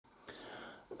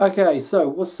Okay, so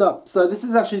what's up? So this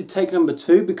is actually take number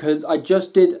 2 because I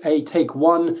just did a take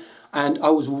 1 and I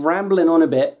was rambling on a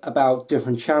bit about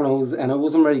different channels and I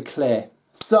wasn't really clear.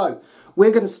 So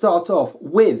we're going to start off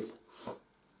with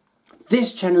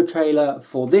this channel trailer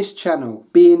for this channel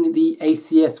being the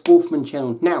ACsWolffmen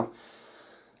channel. Now,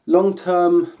 long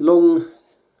time,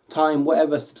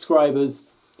 whatever subscribers,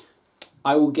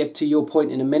 I will get to your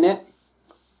point in a minute.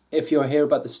 If you're here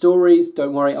about the stories,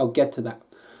 don't worry, I'll get to that.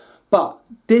 But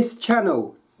this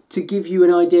channel, to give you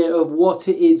an idea of what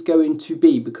it is going to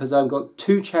be, because I've got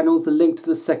 2 channels, the link to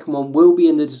the second one will be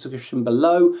in the description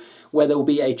below, where there will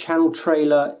be a channel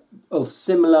trailer of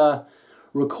similar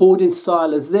recording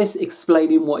style as this,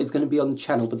 explaining what is going to be on the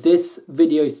channel. But this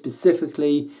video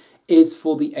specifically is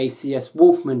for the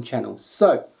ACsWolffmen channel.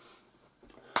 So,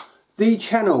 the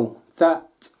channel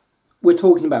that we're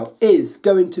talking about is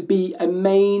going to be a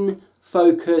main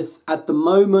focus at the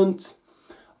moment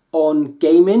on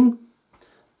gaming,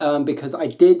 because I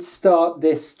did start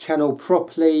this channel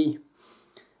properly,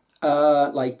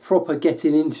 proper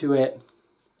getting into it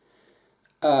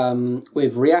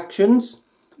with reactions,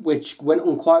 which went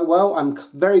on quite well. I'm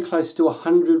very close to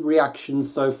 100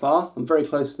 reactions so far. I'm very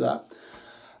close to that.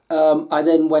 I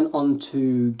then went on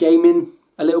to gaming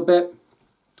a little bit,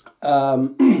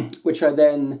 which I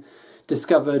then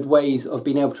discovered ways of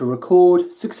being able to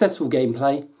record successful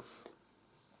gameplay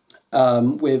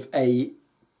with a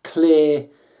clear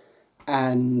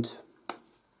and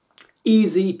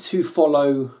easy to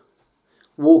follow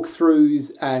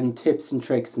walkthroughs and tips and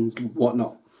tricks and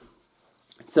whatnot.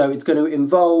 So it's going to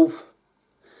involve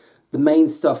the main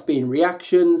stuff being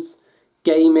reactions,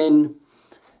 gaming,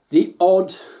 the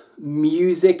odd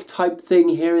music type thing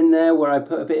here and there where I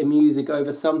put a bit of music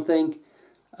over something,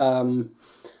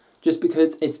 just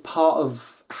because it's part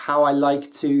of how I like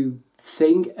to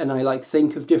think, and I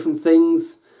think of different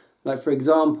things. Like, for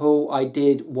example, I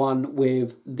did one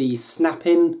with the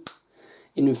snapping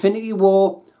in Infinity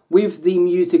War with the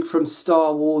music from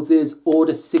Star Wars'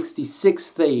 Order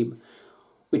 66 theme,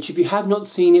 which if you have not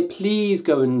seen it, please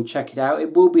go and check it out.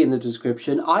 It will be in the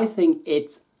description. I think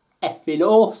it's effing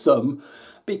awesome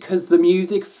because the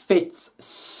music fits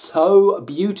so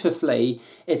beautifully.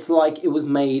 It's like it was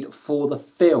made for the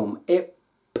film. It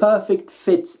perfect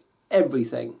fits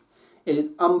everything. It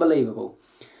is unbelievable.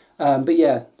 But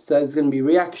yeah, so there's going to be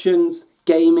reactions,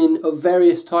 gaming of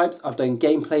various types. I've done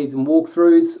gameplays and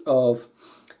walkthroughs of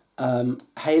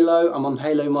Halo. I'm on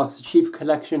Halo Master Chief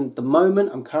Collection at the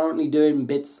moment. I'm currently doing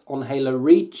bits on Halo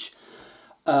Reach.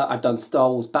 I've done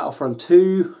Star Wars Battlefront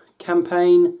 2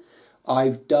 campaign.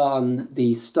 I've done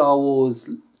the Star Wars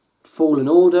Fallen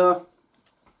Order.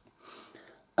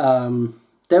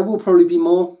 There will probably be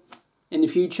more in the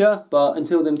future, but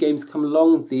until them games come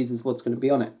along, these is what's going to be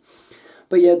on it.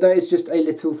 But yeah, that is just a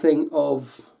little thing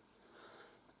of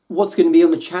what's going to be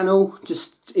on the channel,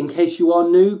 just in case you are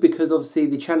new, because obviously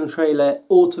the channel trailer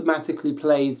automatically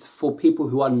plays for people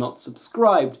who are not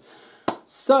subscribed.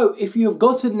 So if you have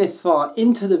gotten this far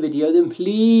into the video, then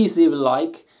please leave a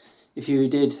like if you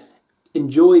did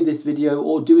enjoy this video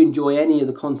or do enjoy any of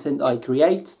the content I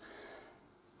create.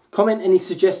 Comment any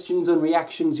suggestions and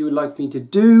reactions you would like me to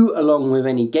do, along with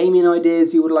any gaming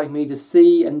ideas you would like me to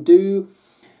see and do.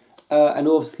 And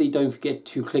obviously don't forget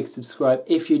to click subscribe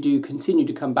if you do continue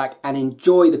to come back and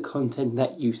enjoy the content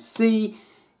that you see.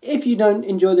 If you don't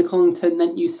enjoy the content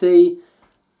that you see,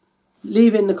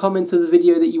 leave it in the comments of the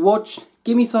video that you watched.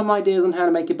 Give me some ideas on how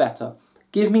to make it better.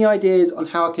 Give me ideas on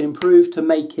how I can improve to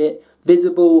make it make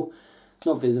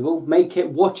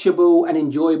it watchable and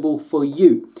enjoyable for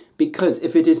you. Because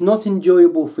if it is not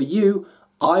enjoyable for you,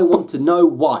 I want to know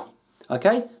why.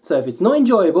 Okay? So if it's not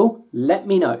enjoyable, let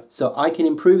me know so I can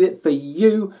improve it for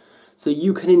you so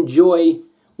you can enjoy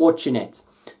watching it.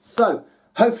 So,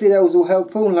 hopefully that was all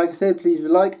helpful. Like I said, please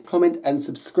like, comment and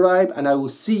subscribe, and I will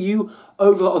see you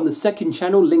over on the second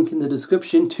channel, link in the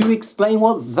description, to explain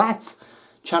what that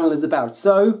channel is about.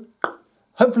 So,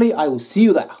 hopefully I will see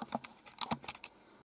you there.